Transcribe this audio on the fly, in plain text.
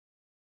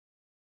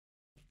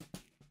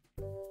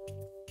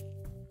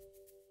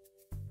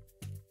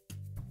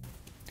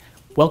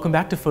Welcome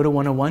back to Photo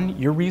 101,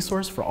 your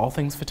resource for all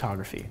things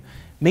photography.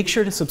 Make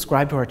sure to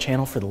subscribe to our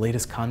channel for the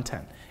latest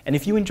content. And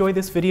if you enjoyed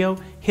this video,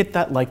 hit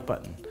that like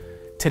button.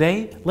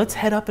 Today, let's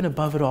head up and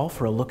above it all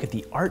for a look at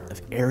the art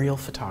of aerial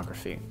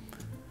photography.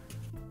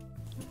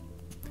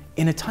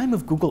 In a time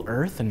of Google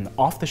Earth and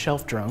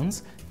off-the-shelf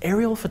drones,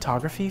 aerial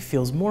photography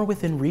feels more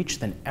within reach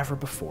than ever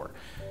before.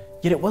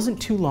 Yet it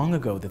wasn't too long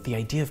ago that the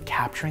idea of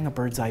capturing a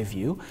bird's eye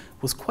view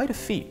was quite a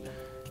feat.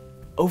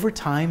 Over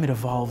time, it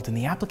evolved and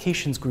the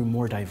applications grew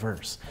more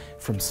diverse,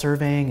 from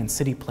surveying and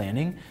city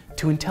planning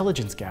to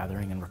intelligence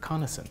gathering and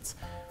reconnaissance.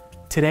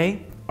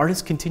 Today,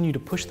 artists continue to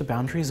push the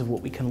boundaries of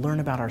what we can learn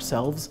about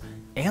ourselves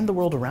and the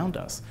world around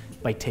us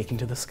by taking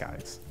to the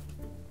skies.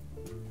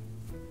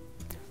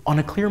 On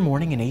a clear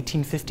morning in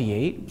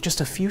 1858, just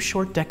a few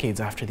short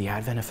decades after the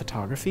advent of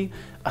photography,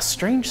 a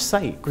strange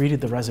sight greeted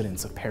the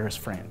residents of Paris,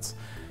 France.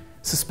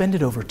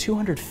 Suspended over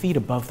 200 feet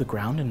above the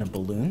ground in a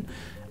balloon,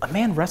 a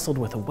man wrestled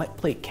with a wet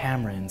plate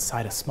camera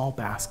inside a small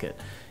basket,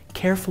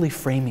 carefully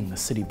framing the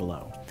city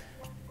below.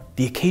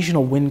 The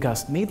occasional wind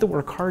gust made the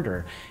work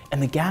harder,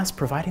 and the gas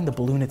providing the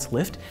balloon its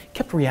lift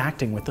kept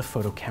reacting with the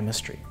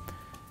photochemistry.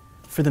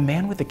 For the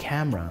man with the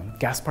camera,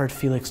 Gaspard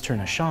Felix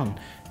Tournachon,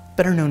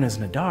 better known as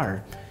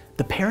Nadar,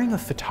 the pairing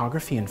of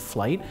photography and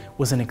flight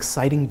was an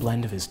exciting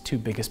blend of his two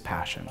biggest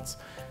passions.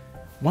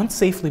 Once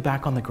safely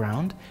back on the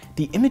ground,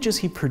 the images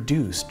he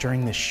produced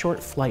during this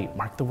short flight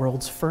marked the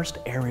world's first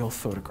aerial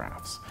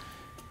photographs.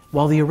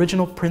 While the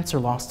original prints are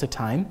lost to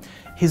time,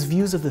 his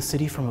views of the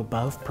city from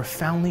above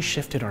profoundly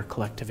shifted our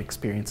collective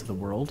experience of the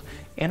world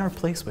and our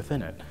place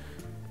within it.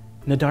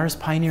 Nadar's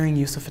pioneering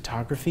use of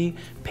photography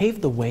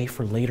paved the way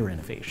for later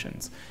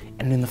innovations,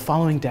 and in the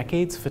following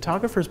decades,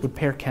 photographers would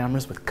pair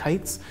cameras with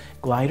kites,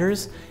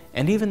 gliders,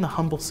 and even the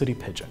humble city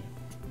pigeon.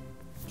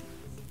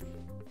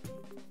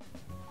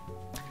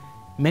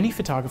 Many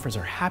photographers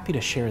are happy to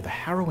share the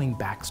harrowing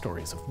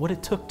backstories of what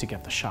it took to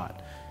get the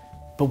shot.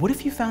 But what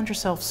if you found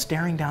yourself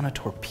staring down a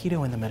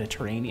torpedo in the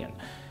Mediterranean,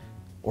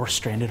 or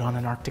stranded on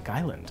an Arctic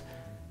island?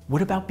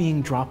 What about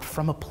being dropped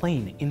from a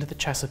plane into the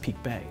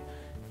Chesapeake Bay?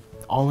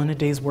 All in a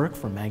day's work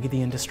for Maggie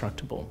the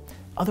Indestructible,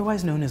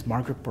 otherwise known as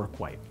Margaret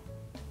Bourke-White.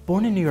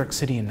 Born in New York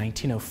City in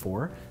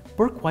 1904,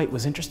 Bourke-White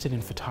was interested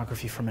in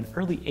photography from an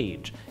early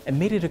age and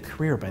made it a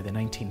career by the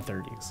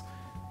 1930s.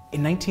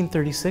 In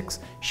 1936,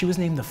 she was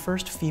named the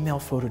first female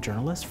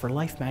photojournalist for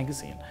Life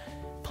magazine,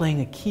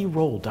 playing a key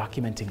role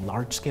documenting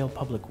large-scale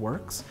public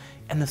works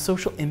and the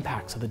social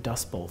impacts of the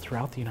Dust Bowl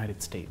throughout the United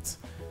States.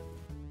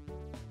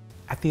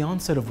 At the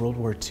onset of World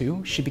War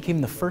II, she became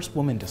the first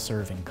woman to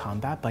serve in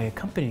combat by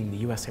accompanying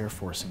the US Air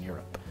Force in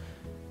Europe.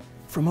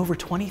 From over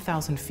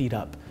 20,000 feet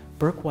up,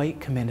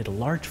 Bourke-White commanded a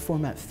large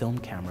format film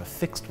camera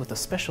fixed with a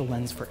special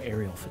lens for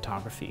aerial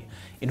photography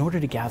in order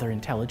to gather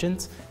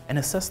intelligence and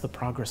assess the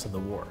progress of the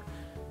war.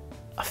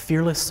 A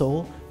fearless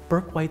soul,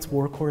 Bourke-White's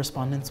war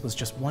correspondence was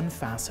just one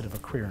facet of a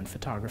career in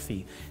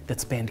photography that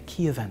spanned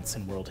key events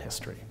in world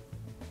history.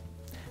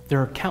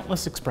 There are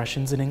countless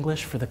expressions in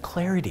English for the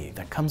clarity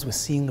that comes with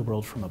seeing the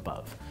world from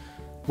above,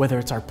 whether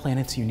it's our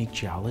planet's unique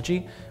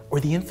geology or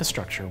the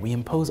infrastructure we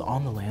impose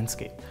on the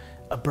landscape.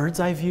 A bird's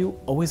eye view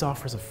always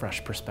offers a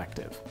fresh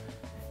perspective.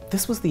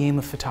 This was the aim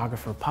of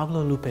photographer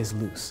Pablo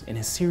Lopez-Luz in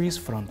his series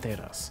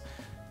Fronteras.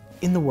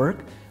 In the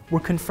work, we're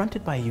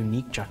confronted by a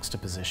unique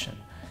juxtaposition.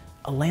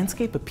 A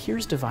landscape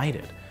appears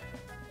divided.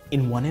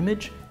 In one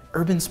image,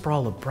 urban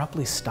sprawl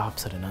abruptly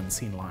stops at an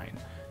unseen line.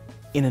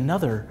 In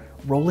another,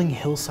 rolling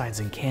hillsides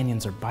and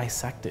canyons are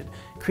bisected,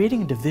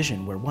 creating a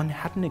division where one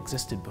hadn't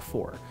existed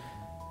before.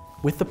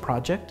 With the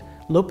project,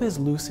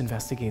 Lopez-Luz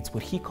investigates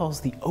what he calls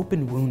the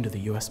open wound of the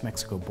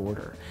US-Mexico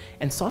border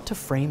and sought to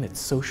frame its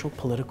social,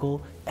 political,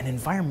 and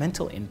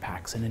environmental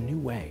impacts in a new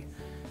way.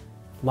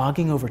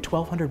 Logging over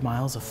 1,200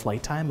 miles of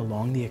flight time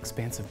along the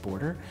expansive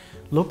border,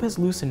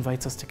 Lopez-Luz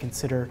invites us to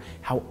consider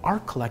how our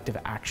collective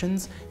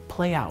actions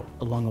play out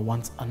along a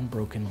once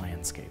unbroken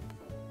landscape.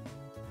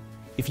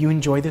 If you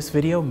enjoy this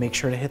video, make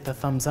sure to hit the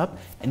thumbs up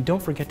and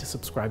don't forget to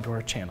subscribe to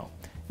our channel.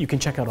 You can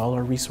check out all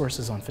our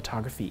resources on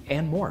photography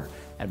and more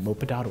at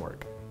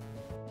MOPA.org.